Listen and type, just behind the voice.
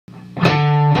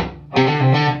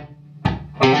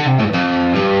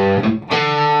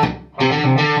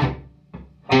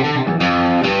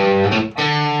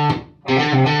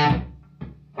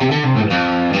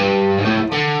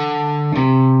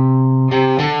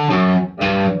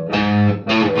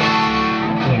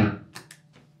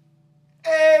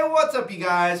you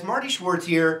guys? Marty Schwartz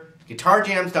here,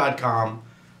 GuitarJams.com.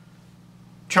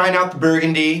 Trying out the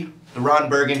Burgundy, the Ron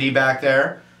Burgundy back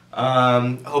there.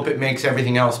 Hope it makes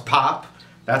everything else pop.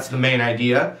 That's the main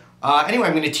idea. Anyway,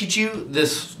 I'm going to teach you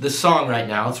this song right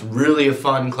now. It's really a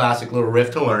fun, classic little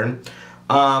riff to learn.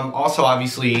 Also,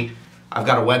 obviously, I've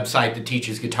got a website that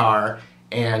teaches guitar,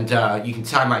 and you can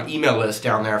sign my email list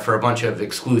down there for a bunch of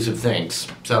exclusive things.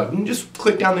 So you can just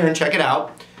click down there and check it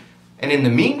out. And in the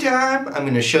meantime, I'm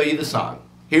going to show you the song.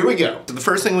 Here we go. So the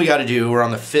first thing we got to do, we're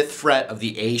on the 5th fret of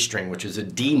the A string, which is a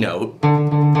D note.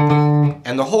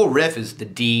 And the whole riff is the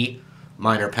D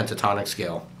minor pentatonic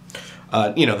scale.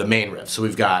 You know, the main riff. So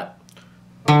we've got,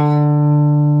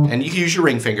 and you can use your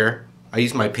ring finger. I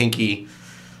use my pinky,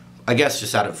 I guess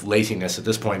just out of laziness at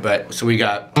this point, but so we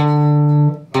got,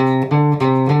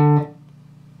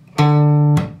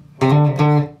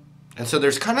 and so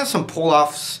there's kind of some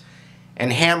pull-offs and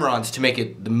hammer-ons to make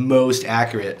it the most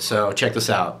accurate, so check this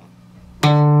out.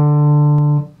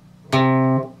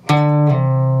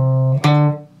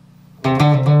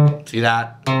 See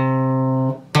that?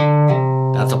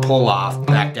 That's a pull-off,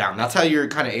 back down. That's how you're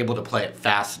kind of able to play it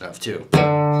fast enough, too.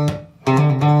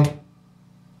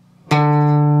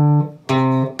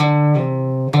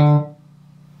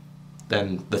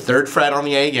 Then the 3rd fret on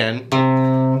the A again.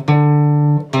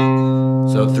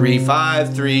 So 3,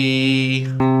 5, 3.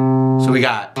 So we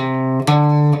got, we're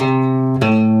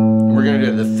going to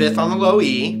do the 5th on the low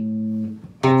E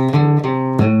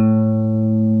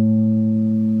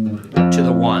to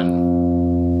the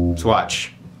 1. So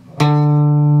watch.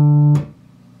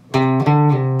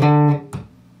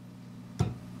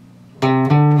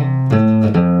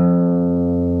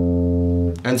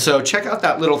 And so check out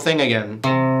that little thing again.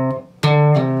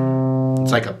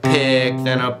 It's like a pick,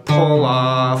 then a pull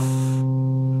off.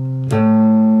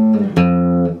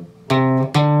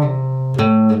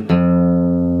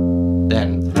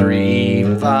 Then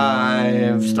 3,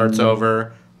 5, starts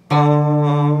over. Do,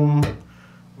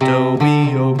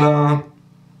 we, oh, bum.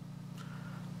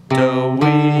 Do,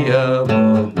 we, oh,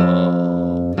 bum,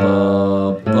 bum,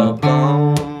 bum, bum,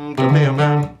 bum, bam,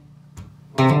 bam.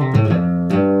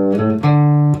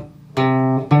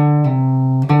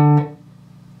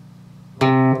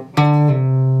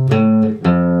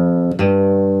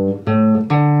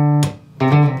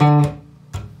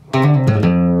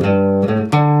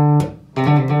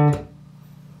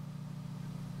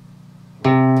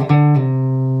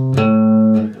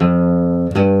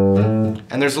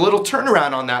 And there's a little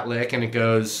turnaround on that lick, and it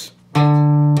goes, so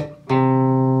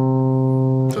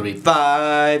it'll be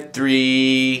 5,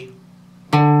 3,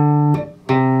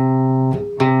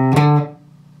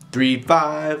 3,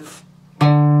 5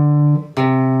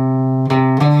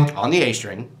 on the A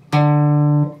string, 2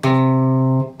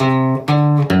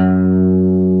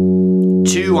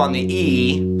 on the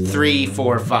E, 3,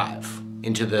 4, 5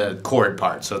 into the chord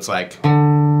part. So it's like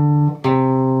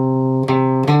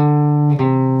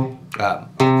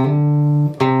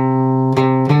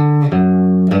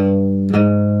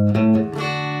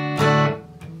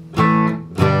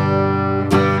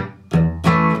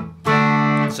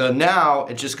so now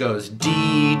it just goes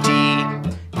D, D,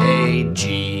 A,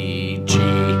 G, G,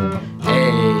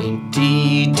 A,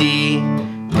 D, D,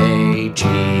 A, G,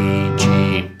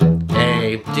 G,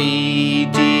 A, D,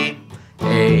 D,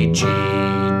 A, G,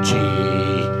 G.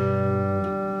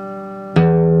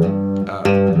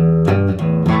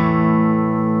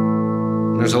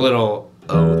 There's a little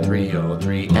O3,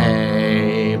 O3,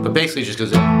 A, but basically it just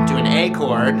goes to an A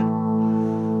chord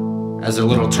as a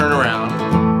little turnaround.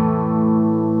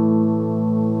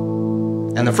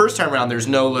 And the first time around, there's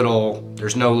no little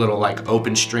like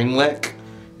open string lick,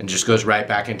 and just goes right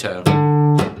back into.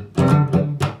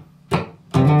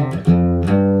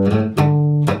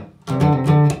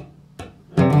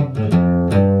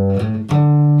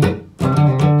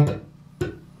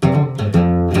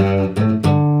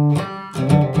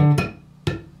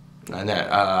 And then,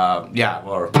 yeah,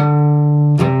 or.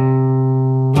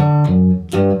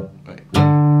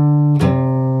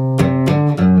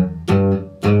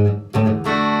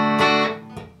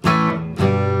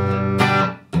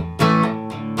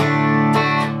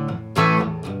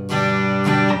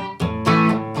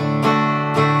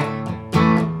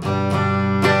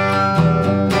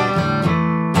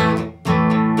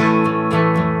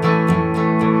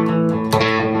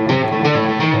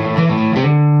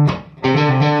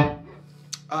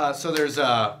 So there's it's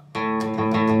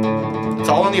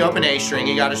all on the open A string.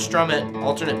 You gotta strum it,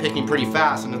 alternate picking pretty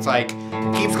fast, and it's like,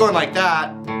 keeps going like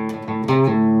that,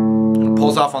 and it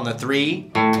pulls off on the 3,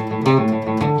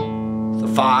 the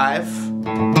 5,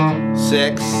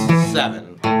 6,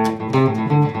 7.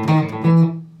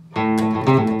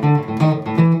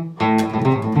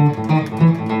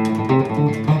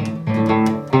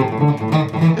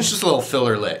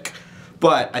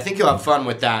 think you'll have fun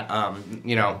with that,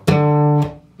 you know.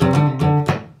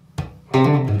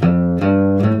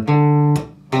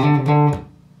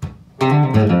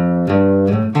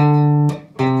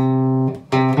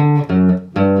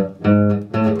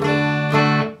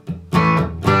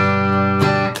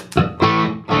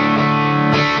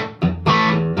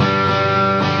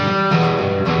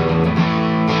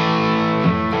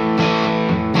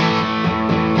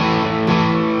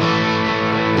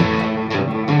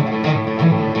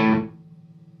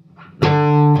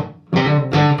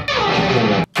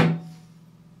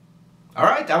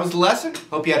 Alright, that was the lesson.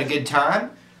 Hope you had a good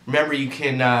time. Remember, you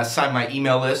can sign my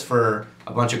email list for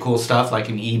a bunch of cool stuff like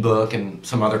an ebook and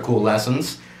some other cool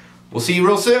lessons. We'll see you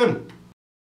real soon.